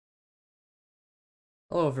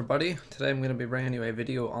Hello everybody, today I'm going to be bringing you a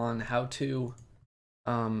video on how to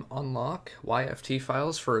unlock YFT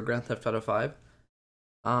files for Grand Theft Auto 5.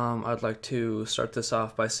 I'd like to start this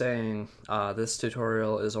off by saying this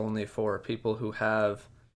tutorial is only for people who have,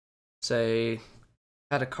 say,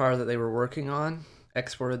 had a car that they were working on,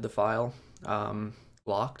 exported the file,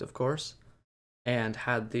 locked of course, and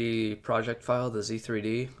had the project file, the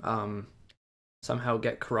Z3D, somehow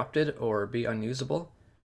get corrupted or be unusable.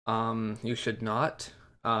 You should not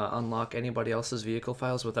unlock anybody else's vehicle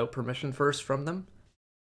files without permission first from them.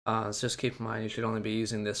 So just keep in mind you should only be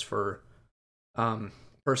using this for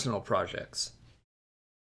personal projects.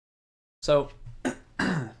 So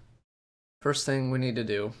first thing we need to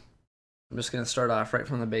do, I'm just going to start off right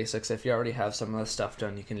from the basics. If you already have some of this stuff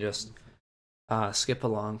done, you can just skip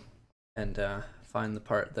along and find the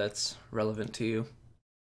part that's relevant to you.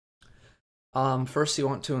 First you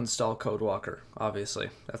want to install Codewalker, obviously.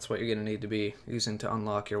 That's what you're going to need to be using to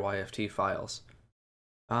unlock your YFT files.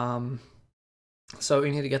 So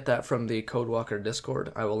you need to get that from the Codewalker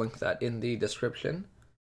Discord. I will link that in the description.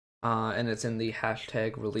 And it's in the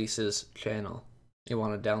hashtag releases channel. You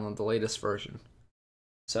want to download the latest version.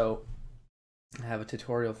 So I have a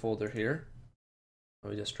tutorial folder here.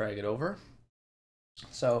 Let me just drag it over.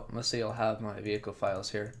 So let's see, I'll have my vehicle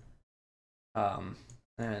files here.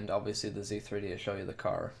 And obviously the Z3D will show you the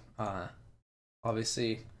car.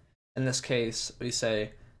 Obviously, in this case, we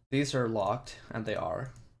say these are locked, and they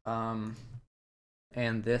are.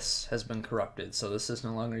 And this has been corrupted, so this is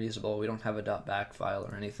no longer usable. We don't have a .back file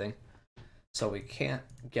or anything, so we can't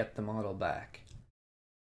get the model back.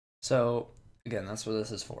 So again, that's what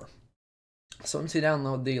this is for. So once you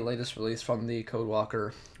download the latest release from the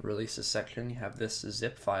Codewalker releases section, you have this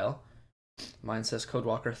zip file. Mine says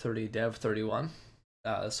Codewalker 30 dev 31.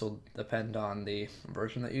 This will depend on the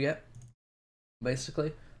version that you get.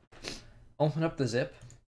 Basically, open up the zip.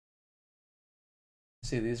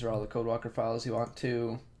 See, these are all the Codewalker files. You want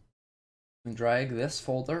to drag this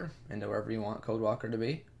folder into wherever you want Codewalker to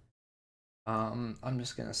be. I'm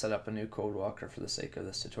just going to set up a new Codewalker for the sake of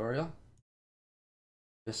this tutorial,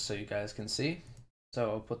 just so you guys can see. So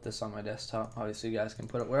I'll put this on my desktop. Obviously, you guys can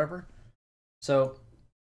put it wherever. So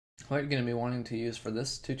what you're going to be wanting to use for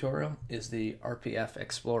this tutorial is the RPF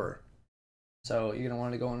Explorer. So you're going to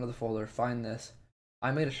want to go into the folder, find this.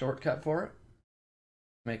 I made a shortcut for it to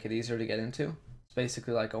make it easier to get into. It's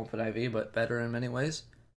basically like OpenIV, but better in many ways.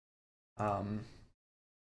 So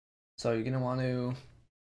you're going to want to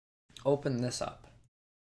open this up.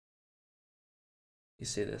 You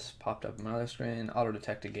see this popped up on my other screen,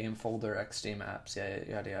 auto-detected game folder, XD maps, yada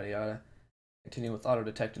yada yada. Continue with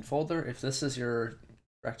auto-detected folder. If this is your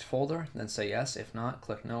correct folder, then say yes. If not,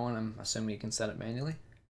 click no, and I'm assuming you can set it manually.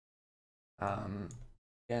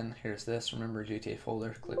 Again, here's this. Remember GTA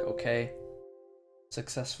folder. Click OK.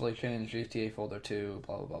 Successfully changed GTA folder to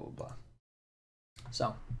blah blah blah blah blah.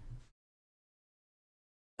 So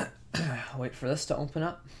wait for this to open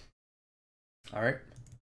up. All right,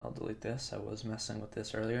 I'll delete this. I was messing with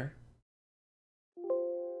this earlier.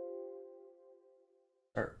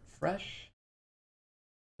 Start fresh.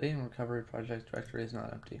 Clean recovery project directory is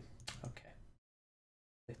not empty. Okay.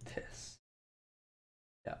 Like this.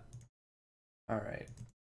 Yeah. Alright.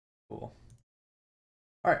 Cool.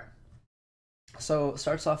 Alright. So it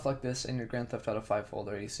starts off like this in your Grand Theft Auto 5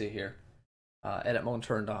 folder you see here. Edit mode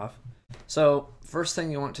turned off. So first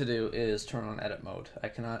thing you want to do is turn on edit mode. I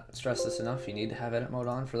cannot stress this enough. You need to have edit mode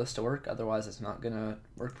on for this to work. Otherwise it's not going to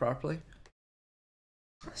work properly.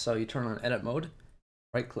 So you turn on edit mode.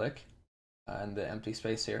 Right click. And the empty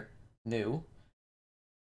space here, new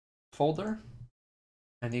folder,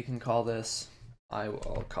 and you can call this, I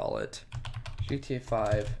will call it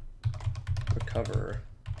GTA5 Recover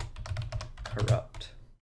Corrupt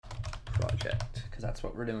Project, because that's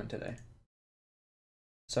what we're doing today.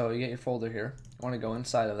 So you get your folder here, you want to go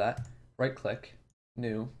inside of that, right click,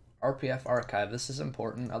 new, RPF archive. This is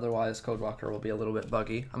important, otherwise Codewalker will be a little bit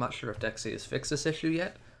buggy. I'm not sure if Dexy has fixed this issue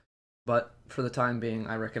yet, but for the time being,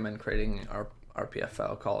 I recommend creating our RPF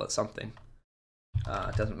file, call it something.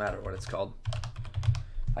 It doesn't matter what it's called.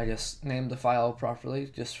 I just named the file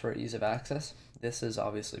properly just for ease of access. This is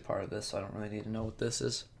obviously part of this, so I don't really need to know what this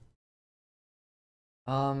is.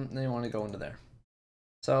 Then you want to go into there.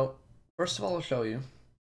 So first of all, I'll show you.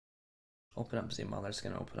 Open up Zmodeler. It's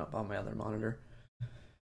going to open up on my other monitor.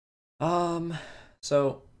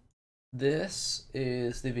 So this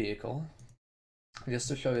is the vehicle. Just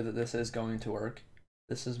to show you that this is going to work.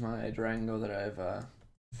 This is my Durango that I've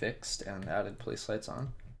fixed and added police lights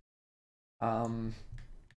on.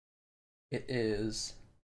 It is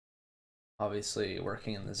obviously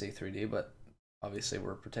working in the Z3D, but obviously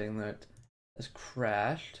we're pretending that has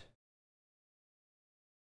crashed.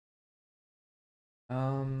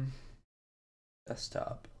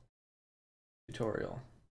 Desktop tutorial.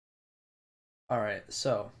 Alright,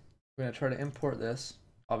 so we're gonna try to import this.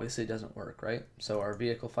 Obviously it doesn't work, right? So our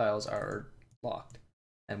vehicle files are locked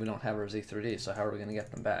and we don't have our Z3D, so how are we gonna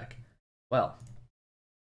get them back? Well,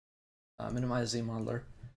 minimize Zmodeler.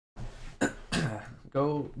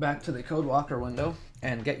 Go back to the Codewalker window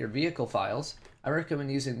and get your vehicle files. I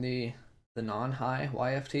recommend using the non-high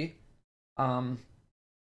YFT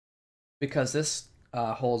because this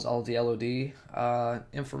holds all the LOD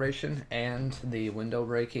information and the window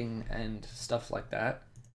breaking and stuff like that.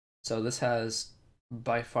 So this has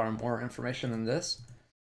by far more information than this,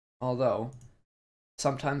 although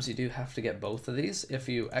sometimes you do have to get both of these. If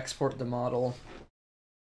you export the model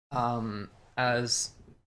as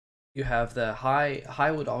you have the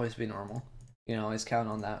high would always be normal. You know, always count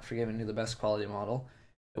on that for giving you the best quality model.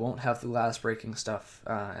 It won't have the glass breaking stuff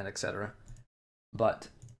and etc. But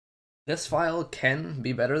this file can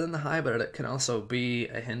be better than the high, but it can also be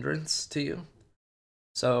a hindrance to you.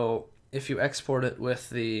 So if you export it with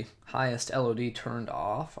the highest LOD turned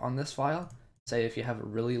off on this file, say if you have a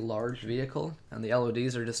really large vehicle and the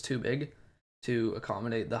LODs are just too big to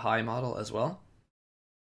accommodate the high model as well,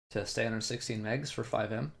 to stay under 16 megs for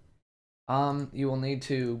 5M, you will need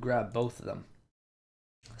to grab both of them.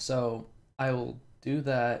 So I will do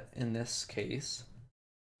that in this case.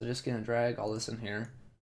 So just gonna drag all this in here,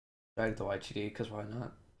 drag the YDD because why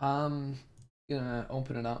not? Gonna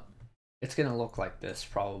open it up. It's gonna look like this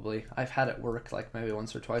probably. I've had it work like maybe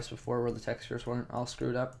once or twice before where the textures weren't all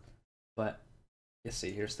screwed up, but you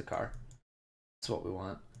see, here's the car. That's what we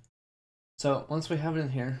want. So once we have it in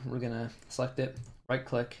here, we're gonna select it, right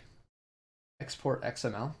click, export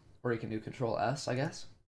XML, or you can do Control S, I guess.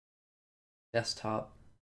 Desktop,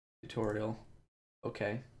 tutorial,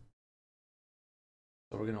 okay.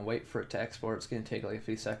 So we're gonna wait for it to export. It's gonna take like a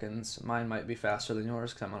few seconds. Mine might be faster than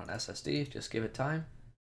yours because I'm on an SSD. Just give it time.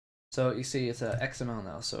 So you see it's a XML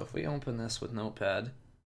now. So if we open this with Notepad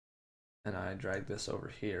and I drag this over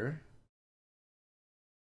here,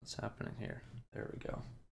 what's happening here? There we go.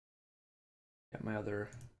 Got my other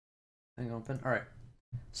thing open. All right.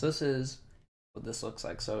 So this is what this looks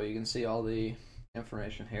like. So you can see all the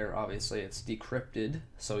information here. Obviously it's decrypted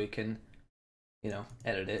so you can, you know,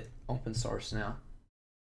 edit it. Open source now.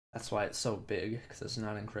 That's why it's so big, because it's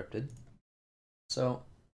not encrypted. So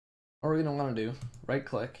what we're going to want to do, right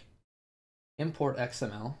click, import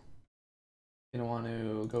XML. You're going to want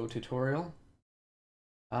to go tutorial,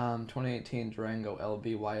 2018 Durango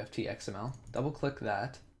LB YFT XML. Double click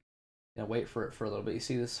that. Wait for it for a little bit. You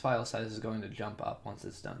see this file size is going to jump up once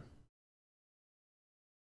it's done.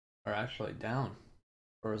 Or actually down.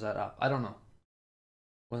 Or is that up? I don't know.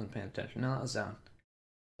 Wasn't paying attention. No, that was down.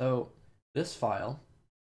 So this file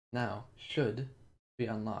now should be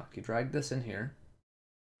unlocked. You drag this in here,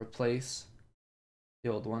 replace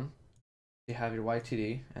the old one. You have your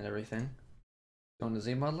YTD and everything. Go into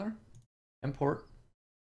Zmodeler, import,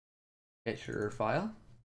 get your file,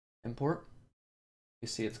 import. You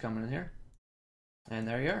see it's coming in here, and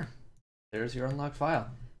there you are. There's your unlocked file.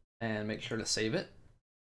 And make sure to save it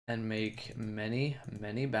and make many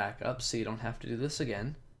backups so you don't have to do this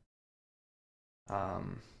again.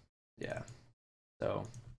 Yeah. So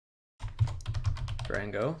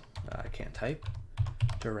Durango, I can't type.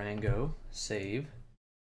 Durango, save.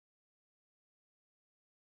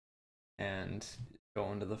 And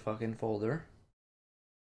go into the fucking folder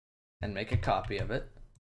and make a copy of it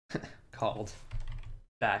called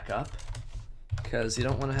backup, because you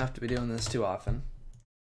don't want to have to be doing this too often.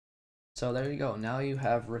 So there you go. Now you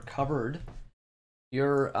have recovered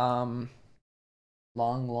your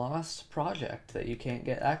long lost project that you can't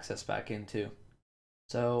get access back into.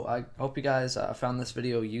 So I hope you guys found this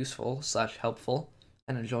video useful / helpful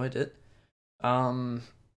and enjoyed it.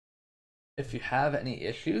 If you have any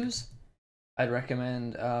issues, I'd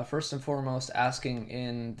recommend first and foremost asking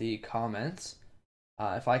in the comments.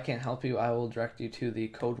 If I can't help you, I will direct you to the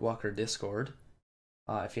Codewalker Discord.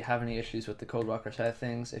 If you have any issues with the Codewalker side of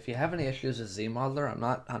things, if you have any issues with Zmodeler, I'm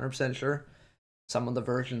not 100% sure. Some of the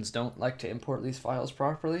versions don't like to import these files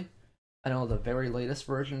properly. I know the very latest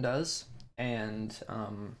version does, and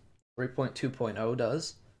 3.2.0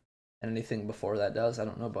 does, and anything before that does. I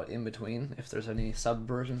don't know about in between, if there's any sub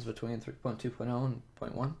versions between 3.2.0 and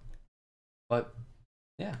 0.1. But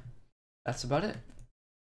yeah, that's about it.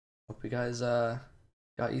 Hope you guys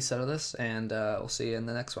got use out of this, and we'll see you in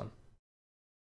the next one.